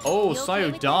 Oh, You okay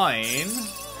with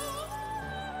Cyodine.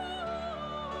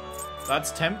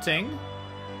 That's tempting.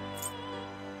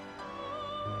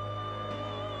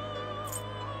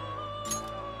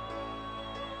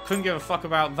 Couldn't give a fuck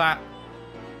about that.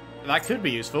 That could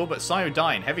be useful, but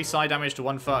Cyodine, heavy Psy damage to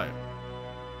one foe.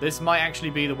 This might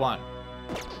actually be the one.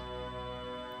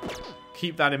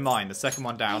 Keep that in mind. The second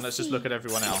one down. Let's just look at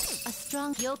everyone else. A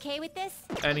strong. You okay with this?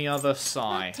 Any other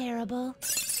Psy? Not terrible,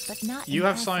 but not. You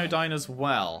have impressive. Cyodine as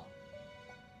well.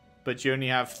 But you only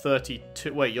have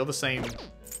 32. Wait, you're the same.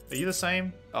 Are you the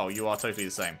same? Oh, you are totally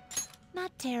the same.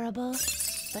 Not terrible,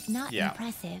 but not Yeah.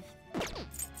 impressive.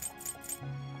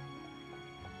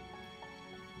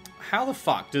 How the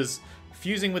fuck does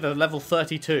fusing with a level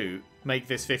 32 make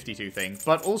this 52 thing,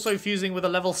 but also fusing with a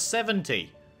level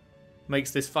 70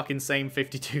 makes this fucking same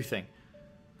 52 thing?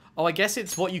 Oh, I guess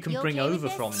it's what you can You bring okay with over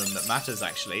this? from them that matters,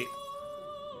 actually.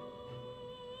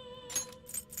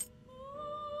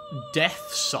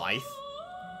 Death Scythe.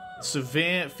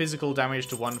 Severe physical damage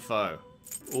to one foe.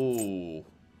 Ooh.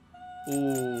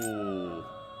 Ooh.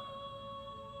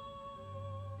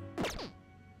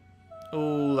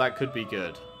 Ooh, that could be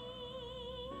good.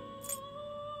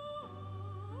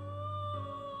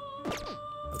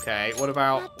 Okay, what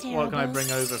about... Not What can I terrible,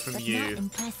 bring over from but you? Not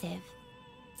impressive.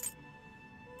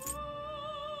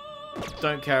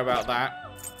 Don't care about that.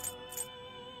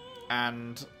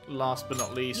 And last but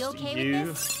not least, You okay with you.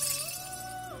 this?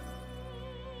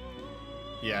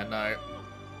 Yeah, no.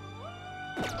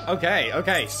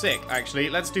 Okay, sick. Actually,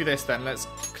 let's do this then. Let's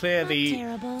clear Not the.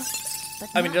 terrible, but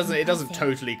I mean, not it doesn't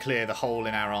impressive. totally clear the hole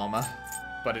in our armor,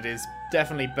 but it is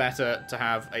definitely better to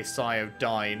have a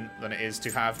Cyodine than it is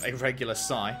to have a regular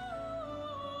Psy.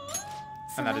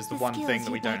 And that is the Select one thing skills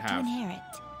that we you'd don't like to have. inherit.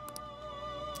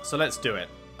 So let's do it.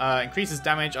 Increases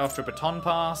damage after a baton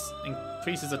pass.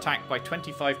 Increases attack by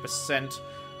 25%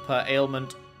 per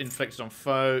ailment inflicted on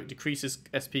foe. Decreases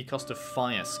SP cost of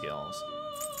fire skills.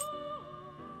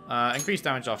 Increased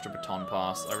damage after a baton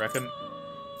pass, I reckon.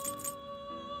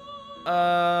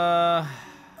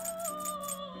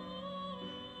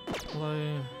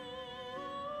 Hello.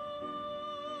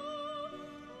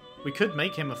 We could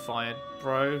make him a fire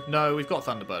bro. No, we've got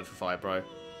Thunderbird for fire bro.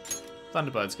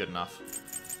 Thunderbird's good enough.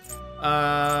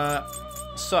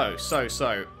 So.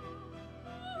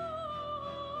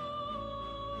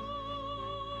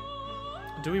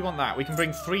 Do we want that? We can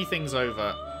bring 3 things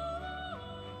over.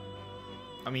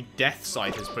 I mean, Death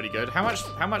Scythe is pretty good. How much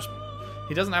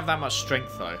He doesn't have that much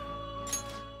strength, though.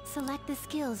 Select the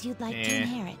skills you'd like to Yeah.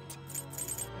 inherit.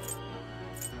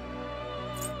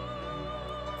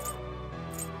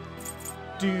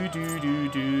 Do do do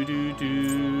do do do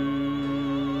do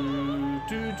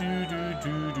do do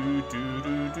do do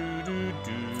do do do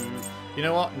do. You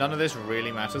know what? None of this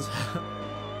really matters.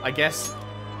 I guess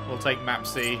we'll take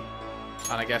Mapsy,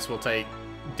 and I guess we'll take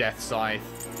Death Scythe,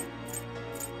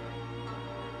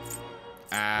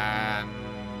 and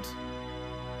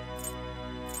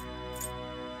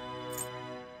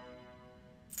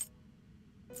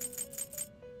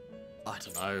I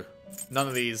don't know. None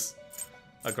of these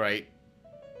are great.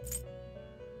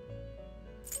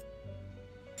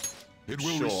 It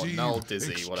will Sure, receive null,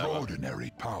 dizzy, whatever.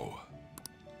 extraordinary power.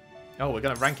 Oh, we're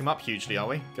going to rank him up hugely, are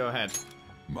we? Go ahead.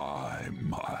 My.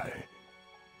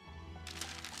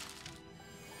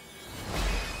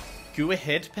 Go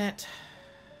ahead, pet.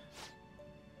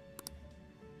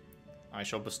 I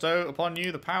shall bestow upon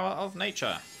you the power of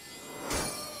nature.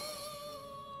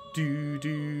 Do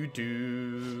do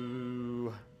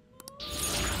do.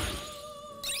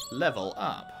 Level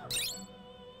up.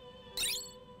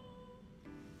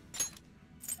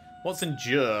 What's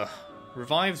Endure?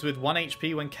 Revives with 1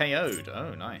 HP when KO'd.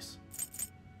 Oh, nice.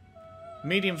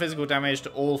 Medium physical damage to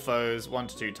all foes 1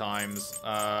 to 2 times.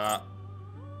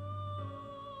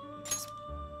 It's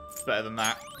better than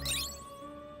that.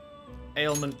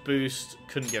 Ailment boost.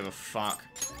 Couldn't give a fuck.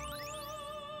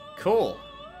 Cool.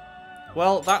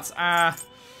 Well, that's our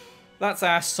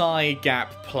psi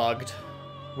gap plugged.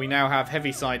 We now have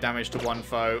heavy psi damage to 1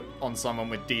 foe on someone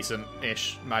with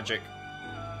decent-ish magic.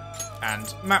 And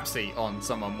Mapsy on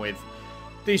someone with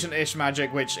decent-ish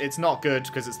magic, which it's not good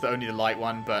because it's only the light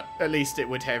one, but at least it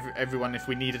would have everyone if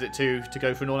we needed it to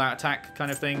go for an all-out attack kind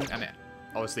of thing. And it,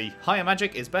 obviously, higher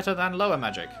magic is better than lower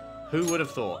magic. Who would have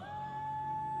thought?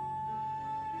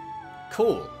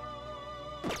 Cool.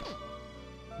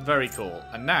 Very cool.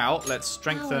 And now, let's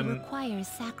strengthen... Power requires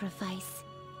sacrifice.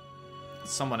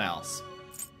 someone else.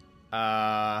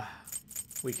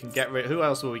 We can get rid... Who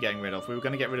else were we getting rid of? We were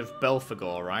going to get rid of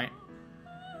Belphegor, right?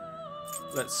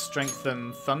 Let's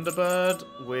strengthen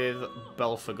Thunderbird with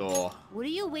Belphegor. What are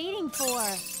you waiting for?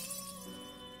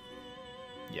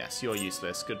 Yes, you're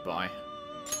useless. Goodbye.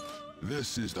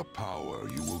 This is the power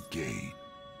you will gain.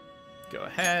 Go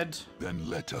ahead. Then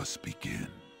let us begin.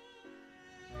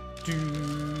 Do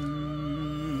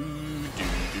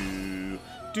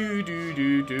do do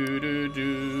do do do do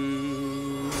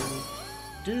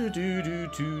do do do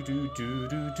do do do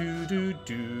do do do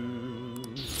do.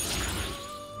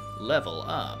 Level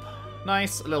up.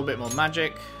 Nice, a little bit more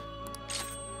magic.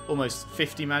 Almost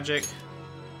 50 magic.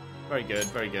 Very good,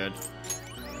 very good.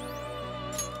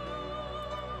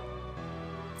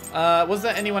 Was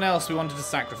there anyone else we wanted to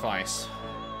sacrifice?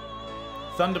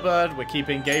 Thunderbird we're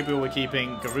keeping, Gabriel we're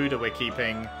keeping, Garuda we're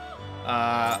keeping,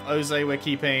 Oze we're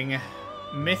keeping,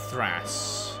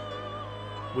 Mithras.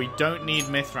 We don't need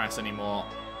Mithras anymore.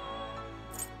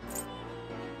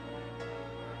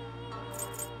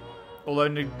 Although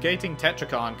negating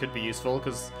Tetrakarn could be useful,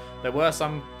 because there were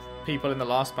some people in the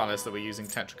last palace that were using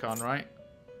Tetrakarn, right?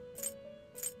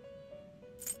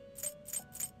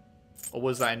 Or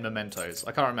was that in Mementos?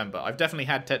 I can't remember. I've definitely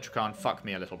had Tetrakarn fuck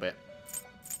me a little bit.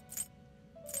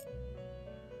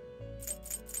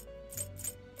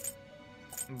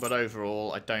 But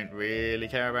overall, I don't really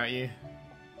care about you.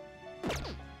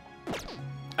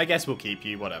 I guess we'll keep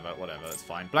you. Whatever, that's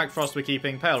fine. Black Frost we're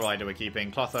keeping, Pale Rider we're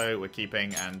keeping, Clotho we're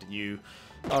keeping, and you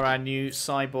are our new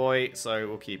Psy Boy, so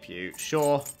we'll keep you.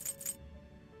 Sure.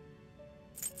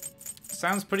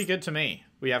 Sounds pretty good to me.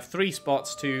 We have 3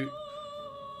 spots to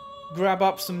grab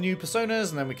up some new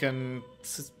personas, and then we can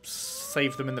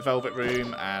save them in the Velvet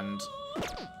Room and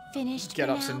Finished get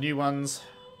for up now? some new ones.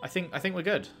 I think we're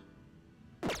good.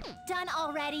 Done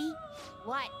already?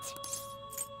 What?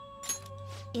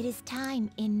 It is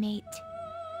time, inmate.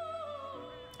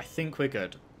 I think we're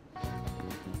good.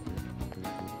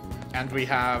 And we've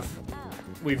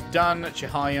done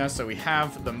Chihaya, so we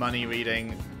have the money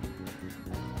reading.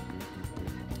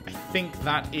 I think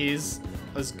that is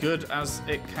as good as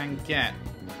it can get.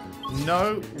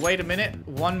 No, wait a minute.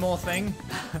 One more thing.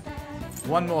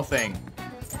 One more thing.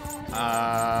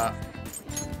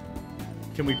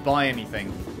 Can we buy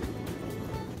anything?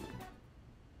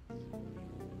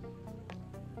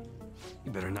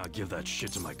 You better not give that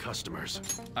shit to my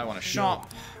customers. I want to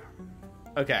shop.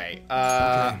 Okay.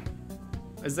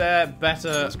 Is there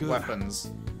better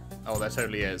weapons? Oh, there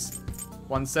totally is.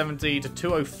 170 to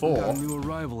 204. Got a new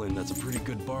arrival in. That's a pretty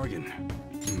good bargain.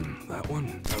 That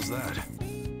one? How's that?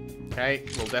 Okay,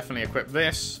 we'll definitely equip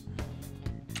this.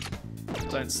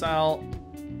 Don't sell.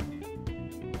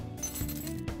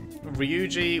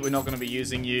 Ryuji, we're not going to be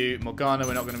using you. Morgana,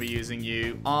 we're not going to be using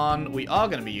you. Arn, we are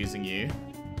going to be using you.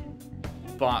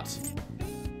 But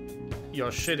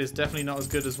your shit is definitely not as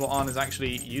good as what Arn is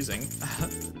actually using.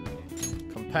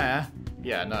 Compare.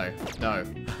 Yeah, no.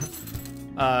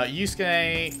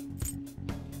 Yusuke,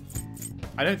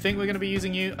 I don't think we're going to be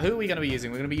using you. Who are we going to be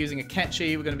using? We're going to be using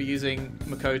Akechi, we're going to be using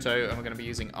Makoto, and we're going to be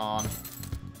using Arn.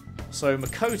 So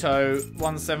Makoto,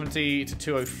 170 to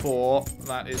 204.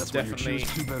 That is definitely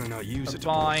you better not use a it to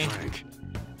pull a buy. prank.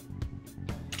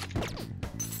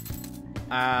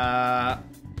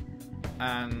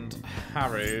 And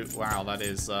Haru, wow, that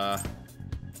is oh,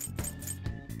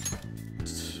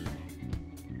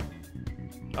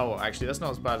 actually, that's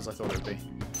not as bad as I thought it would be.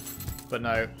 But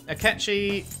no,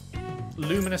 Akechi,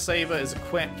 Luminous Saber is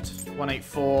equipped,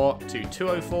 184 to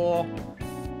 204.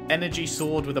 Energy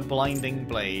Sword with a Blinding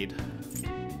Blade.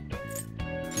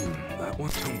 That one,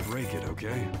 don't break it,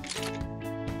 okay?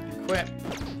 Equip.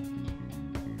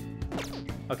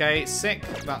 Okay, sick.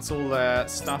 That's all their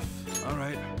stuff.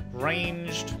 Alright.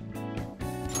 Ranged.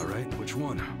 Alright, which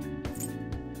one?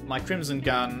 My Crimson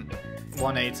Gun,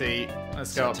 180.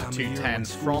 Let's go up to 210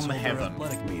 from heaven.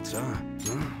 Athletic meets, huh?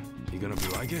 You gonna be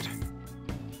like it?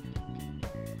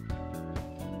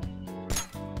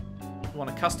 Want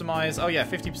to customize? Oh yeah,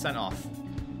 50% off.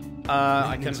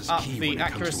 I can up the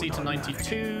accuracy to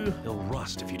 92. It'll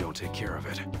rust if you don't take care of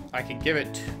it. I can give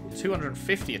it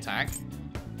 250 attack,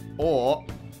 or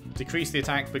decrease the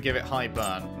attack but give it high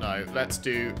burn. No, let's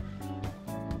do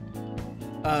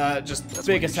just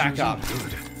big attack up.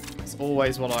 It's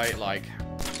always what I like.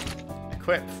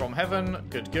 Equip from heaven.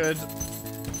 Good.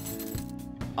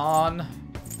 Arn,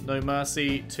 no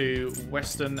mercy to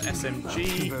Western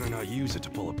SMG. You better not use it to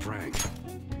pull a prank.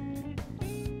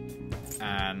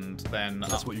 And then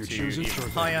That's up what you're to choosing? even Sure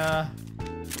thing. higher.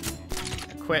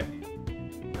 Equip.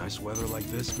 Nice weather like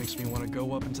this makes me want to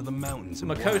go up into the mountains and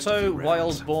Makoto,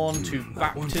 Wildborn to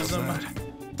Baptism.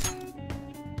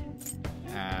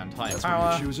 And higher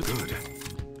power. Good.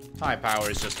 High power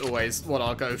is just always what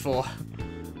I'll go for.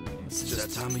 It's It's that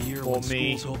just time of year for when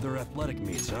me. schools hold their athletic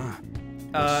meets, huh?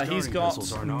 He's Starting got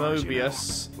pencils aren't ours, you know.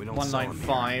 Mobius, We don't sell 'em here.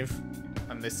 195,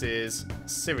 and this is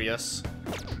Sirius,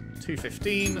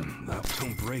 215.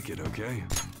 Don't break it, okay?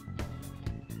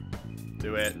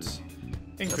 Do it. That's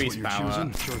Increase what you're power.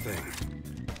 choosing? Sure thing.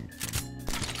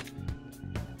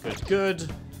 Good.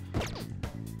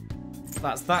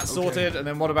 That's that sorted, and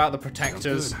then what about the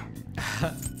protectors?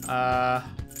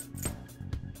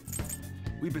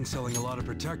 We've been selling a lot of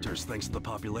protectors thanks to the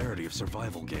popularity of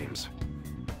survival games.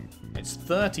 It's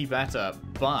 30 better,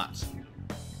 but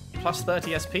plus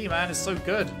 30 SP, man, is so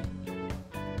good.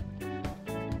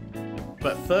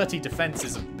 But 30 defense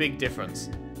is a big difference.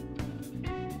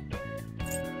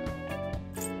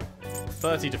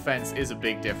 30 defense is a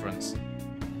big difference.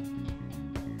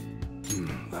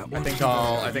 I think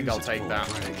I'll take that.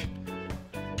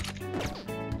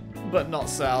 But not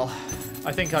sell.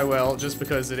 I think I will, just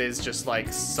because it is just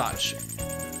like such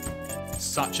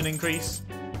an increase.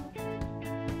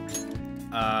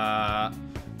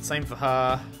 Same for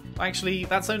her. Actually,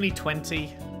 that's only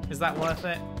 20. Is that worth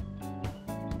it?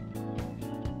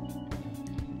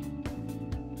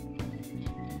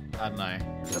 I don't know.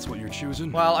 That's what you're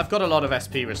choosing? Well, I've got a lot of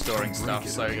SP restoring stuff, it,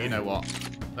 so okay. you know what?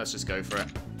 Let's just go for it.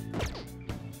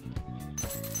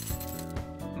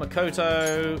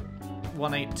 Makoto,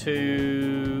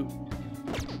 182.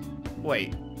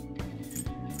 Wait.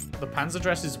 The Panzer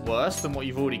dress is worse than what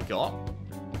you've already got?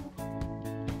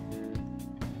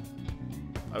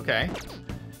 Okay.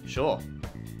 Sure.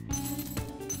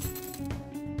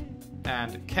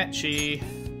 And Ketchi.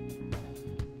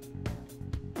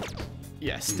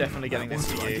 Yes, definitely getting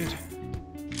this for you.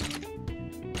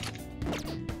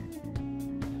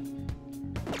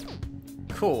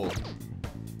 Cool.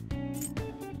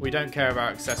 We don't care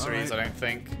about accessories, Right. I don't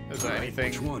think. Is there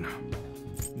anything? Which one?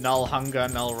 Null hunger,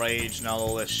 null rage, null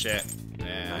all this shit.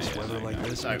 Yeah, Nice weather no, like no.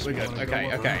 this. No, makes we're me good. wanna Okay, go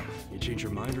up, okay. huh? You change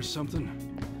your mind or something?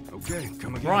 Okay,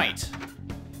 come again. Right.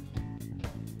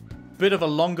 Bit of a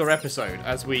longer episode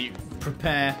as we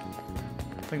prepare.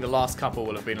 I think the last couple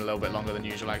will have been a little bit longer than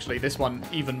usual, actually. This one,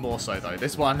 even more so, though.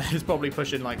 This one is probably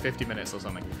pushing like 50 minutes or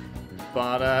something.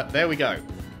 But there we go.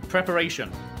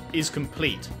 Preparation is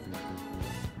complete.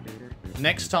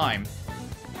 Next time,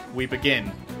 we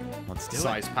begin Let's do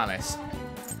Size Palace.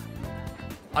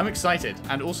 I'm excited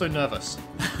and also nervous.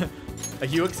 Are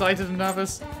you excited and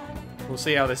nervous? We'll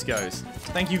see how this goes.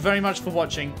 Thank you very much for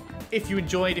watching. If you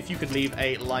enjoyed, if you could leave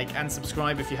a like and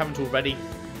subscribe if you haven't already.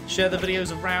 Share the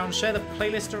videos around, share the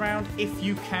playlist around if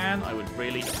you can. I would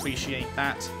really appreciate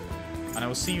that. And I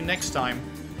will see you next time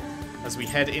as we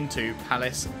head into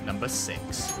Palace number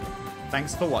 6.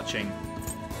 Thanks for watching.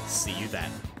 See you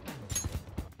then.